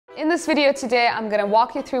In this video today, I'm going to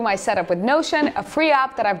walk you through my setup with Notion, a free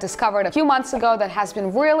app that I've discovered a few months ago that has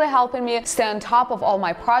been really helping me stay on top of all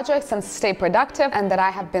my projects and stay productive, and that I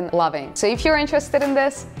have been loving. So if you're interested in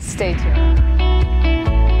this, stay tuned.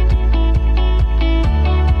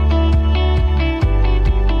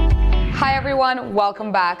 Hi everyone,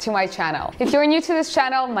 welcome back to my channel. If you're new to this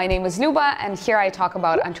channel, my name is Luba, and here I talk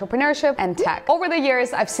about entrepreneurship and tech. Over the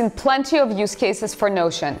years, I've seen plenty of use cases for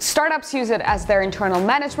Notion. Startups use it as their internal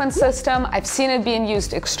management system. I've seen it being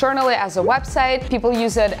used externally as a website. People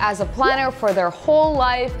use it as a planner for their whole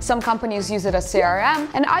life. Some companies use it as CRM,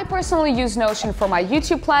 and I personally use Notion for my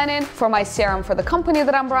YouTube planning, for my CRM for the company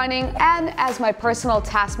that I'm running, and as my personal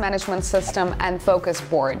task management system and focus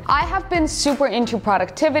board. I have been super into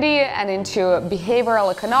productivity and into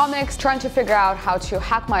behavioral economics, trying to figure out how to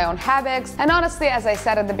hack my own habits. And honestly, as I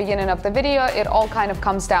said at the beginning of the video, it all kind of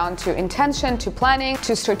comes down to intention, to planning,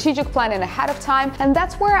 to strategic planning ahead of time. And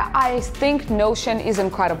that's where I think Notion is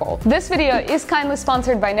incredible. This video is kindly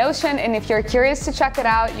sponsored by Notion, and if you're curious to check it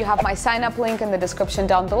out, you have my sign up link in the description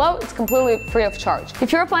down below. It's completely free of charge.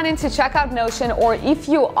 If you're planning to check out Notion, or if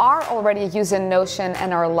you are already using Notion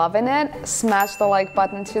and are loving it, smash the like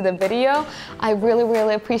button to the video. I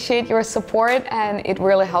really appreciate your support, and it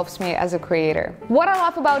really helps me as a creator. What I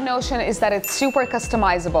love about Notion is that it's super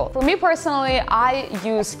customizable. For me personally, I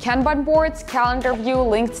use Kanban boards, calendar view,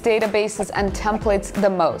 linked databases, and templates the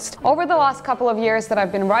most. Over the last couple of years that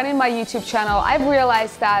I've been running my YouTube channel, I've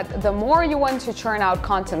realized that the more you want to churn out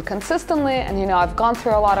content consistently, and I've gone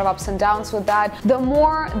through a lot of ups and downs with that,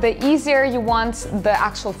 the easier you want the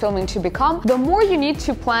actual filming to become, the more you need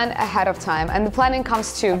to plan ahead of time. And the planning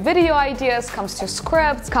comes to video ideas, comes to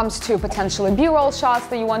scripts, comes to potentially B-roll shots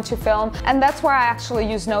that you want to film. And that's where I actually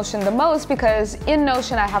use Notion the most, because in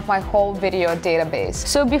Notion I have my whole video database.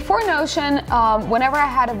 So before Notion, whenever I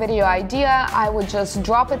had a video idea, I would just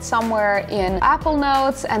drop it somewhere in Apple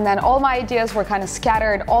Notes, and then all my ideas were kind of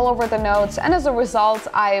scattered all over the notes, and as a result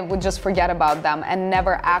I would just forget about them and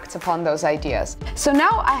never act upon those ideas. So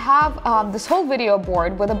now I have this whole video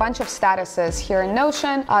board with a bunch of statuses here in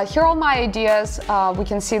Notion. Here are all my ideas. We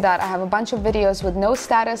can see that I have a bunch of videos with no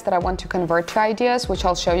status that I want to convert to ideas, which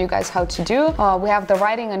I'll show you guys how to do. We have the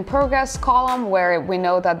writing in progress column, where we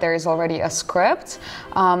know that there is already a script.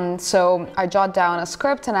 So I jot down a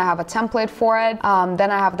script and I have a template for it.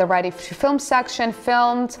 Then I have the ready to film section,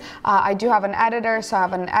 filmed. I do have an editor, so I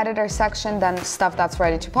have an editor section, then stuff that's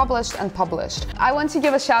ready to publish and published. I want to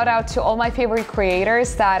give a shout out to all my favorite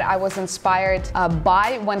creators that I was inspired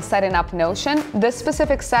by when setting up Notion. This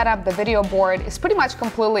specific setup, the video board, is pretty much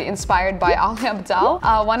completely inspired by Ali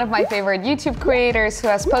Abdal, one of my favorite YouTube creators, who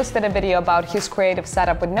has posted a video about his creative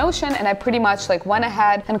setup with Notion, and I pretty much went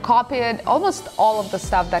ahead and copied almost all of the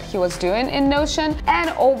stuff that he was doing in Notion,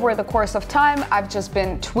 and over the course of time I've just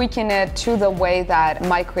been tweaking it to the way that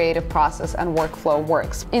my creative process and workflow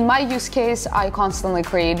works. In my use case, I constantly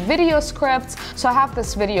create video scripts, so I have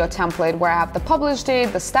this video template where I have the publish date,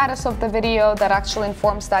 the status of the video that actually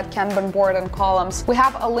informs that Kanban board and columns. We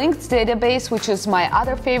have a linked database, which is my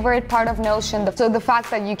other favorite part of Notion. So the fact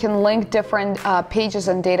that you can link different pages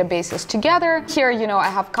and databases together. Here, I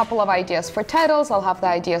have a couple of ideas for titles, I'll have the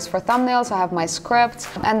ideas for thumbnails, I have my script,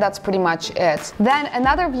 and that's pretty much it. Then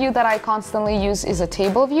another view that I constantly use is a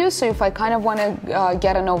table view. So if I kind of want to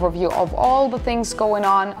get an overview of all the things going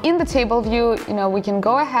on in the table view, we can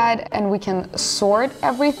go ahead and we can sort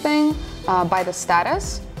everything by the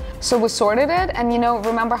status. So we sorted it, and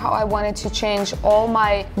remember how I wanted to change all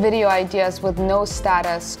my video ideas with no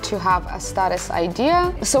status to have a status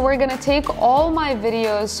idea? So we're gonna take all my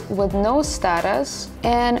videos with no status,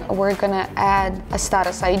 and we're gonna add a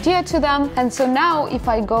status idea to them. And so now if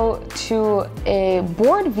I go to a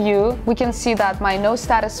board view, we can see that my no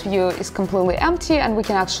status view is completely empty, and we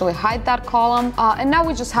can actually hide that column. And now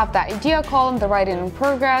we just have the idea column, the writing in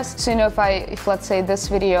progress. So if let's say this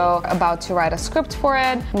video about to write a script for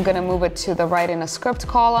it, I'm gonna move it to the writing a script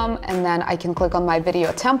column, and then I can click on my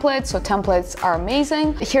video template. So templates are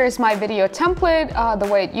amazing. Here's my video template the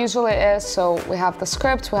way it usually is. So we have the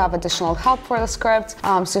script, we have additional help for the script.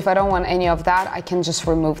 So if I don't want any of that, I can just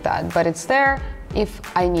remove that, but it's there if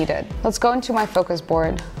I need it. Let's go into my focus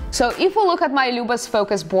board. So if we look at my Luba's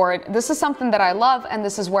focus board, this is something that I love, and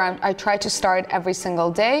this is where I try to start every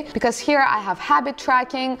single day, because here I have habit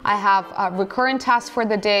tracking, I have recurrent tasks for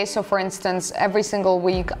the day. So for instance, every single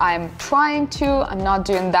week I'm not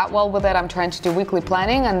doing that well with it, I'm trying to do weekly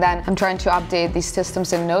planning, and then I'm trying to update these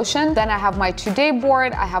systems in Notion. Then I have my today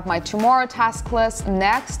board, I have my tomorrow task list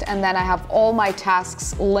next, and then I have all my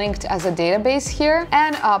tasks linked as a database here,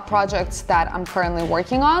 and projects that I'm currently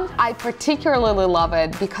working on. I particularly love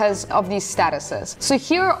it because because of these statuses. So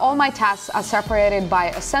here, all my tasks are separated by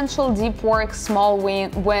essential, deep work, small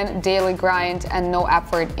win, daily grind, and no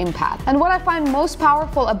effort impact. And what I find most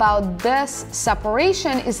powerful about this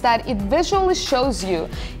separation is that it visually shows you,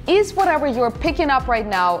 is whatever you're picking up right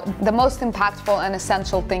now the most impactful and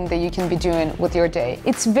essential thing that you can be doing with your day.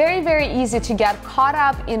 It's very, very easy to get caught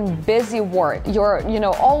up in busy work. You're,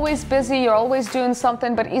 always busy, you're always doing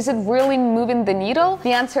something, but is it really moving the needle?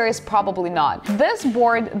 The answer is probably not. This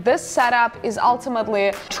board, this setup is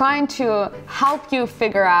ultimately trying to help you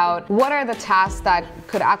figure out what are the tasks that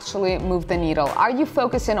could actually move the needle. Are you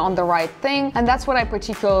focusing on the right thing? And that's what I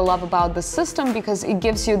particularly love about the system, because it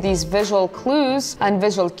gives you these visual clues and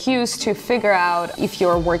visual cues to figure out if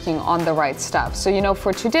you're working on the right stuff. So,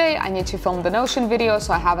 for today, I need to film the Notion video,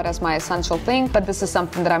 so I have it as my essential thing, but this is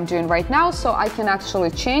something that I'm doing right now, so I can actually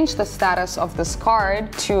change the status of this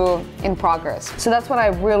card to in progress. So that's what I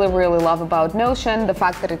really, really love about Notion, the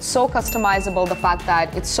fact that it's so customizable, the fact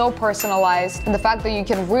that it's so personalized, and the fact that you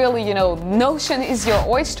can really, Notion is your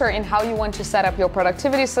oyster in how you want to set up your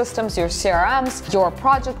productivity systems, your CRMs, your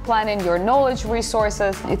project planning, your knowledge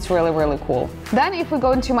resources. It's really, really cool. Then if we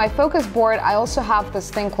go into my focus board, I also have this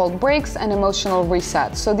thing called breaks and emotional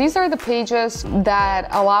reset. So these are the pages that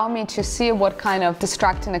allow me to see what kind of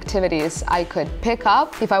distracting activities I could pick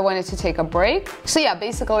up if I wanted to take a break. So yeah,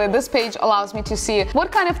 basically this page allows me to see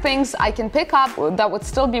what kind of things I can pick up that would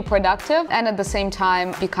still be productive and at the same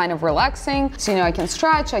time be kind of relaxing. So I can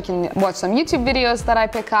stretch, I can watch some YouTube videos that I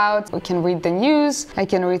pick out, I can read the news, I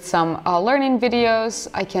can read some learning videos,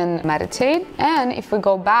 I can meditate. And if we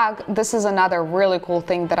go back, this is another really cool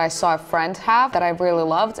thing that I saw a friend have that I really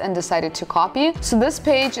loved and decided to copy. So this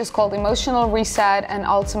page is called Emotional Reset, and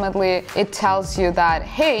ultimately it tells you that,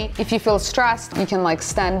 hey, if you feel stressed, you can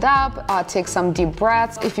stand up, take some deep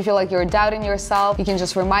breaths. If you feel like you're doubting yourself, you can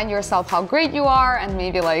just remind yourself how great you are and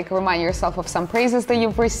maybe remind yourself of some praises that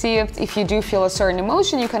you've received. If you do feel a certain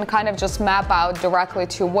emotion, you can kind of just map out directly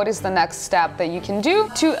to what is the next step that you can do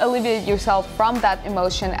to alleviate yourself from that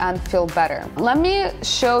emotion and feel better. Let me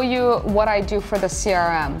show you what I do for the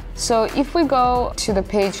CRM. So if we go to the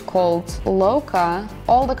page called Loka,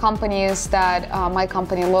 all the companies that my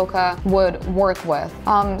company Loka would work with.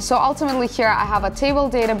 So ultimately here I have a table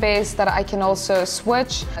database that I can also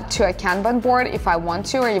switch to a Kanban board if I want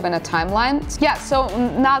to, or even a timeline. Yeah, so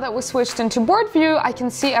now that we switched into board view, I can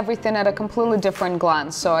see everything at a completely different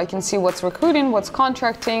glance. So I can see what's recruiting, what's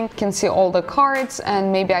contracting, can see all the cards,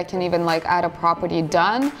 and maybe I can even add a property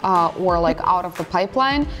done or out of the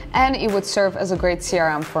pipeline, and it would serve as a great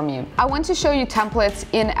CRM for me. I want to show you templates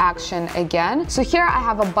in action again. So here I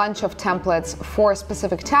have a bunch of templates for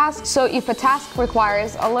specific tasks. So if a task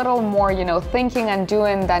requires a little more, thinking and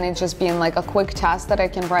doing than it just being a quick task that I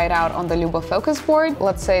can write out on the Luba focus board.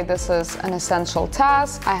 Let's say this is an essential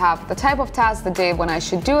task. I have the type of task, the day when I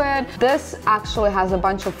should do it. This actually has a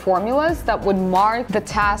bunch of formulas that would mark the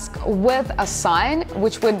task with a sign,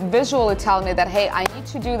 which would visually tell me that, hey, I need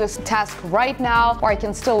to do this task right now, or I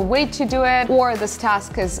can still wait to do it, or this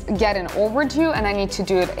task is getting overdue and I need to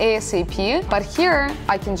do it ASAP. But here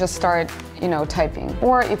I can just start typing.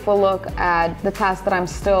 Or if we look at the task that I'm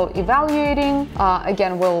still evaluating,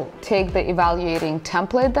 again, we'll take the evaluating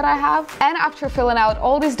template that I have. And after filling out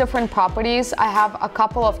all these different properties, I have a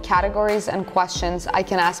couple of categories and questions I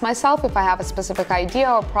can ask myself if I have a specific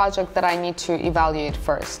idea or project that I need to evaluate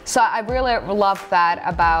first. So I really love that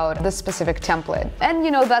about this specific template. And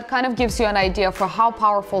that kind of gives you an idea for how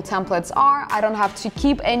powerful templates are. I don't have to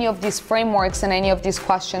keep any of these frameworks and any of these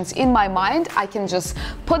questions in my mind. I can just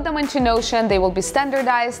put them into Notion. They will be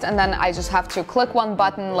standardized, and then I just have to click one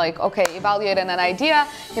button okay, evaluating an idea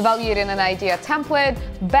template,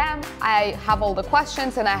 bam, I have all the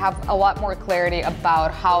questions and I have a lot more clarity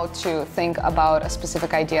about how to think about a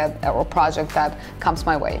specific idea or project that comes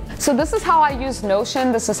my way. So this is how I use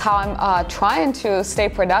Notion. This is how I'm trying to stay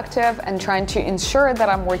productive and trying to ensure that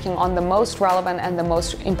I'm working on the most relevant and the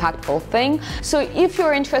most impactful thing. So if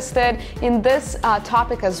you're interested in this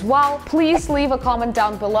topic as well, please leave a comment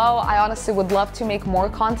down below. I honestly would love to make more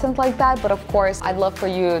content like that, but of course I'd love for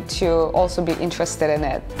you to also be interested in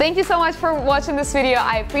it. Thank you so much for watching this video.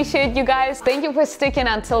 I appreciate you guys. Thank you for sticking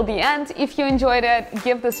until the end. If you enjoyed it,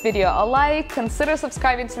 give this video a like, consider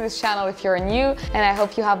subscribing to this channel if you're new, and I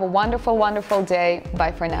hope you have a wonderful, wonderful day.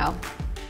 Bye for now.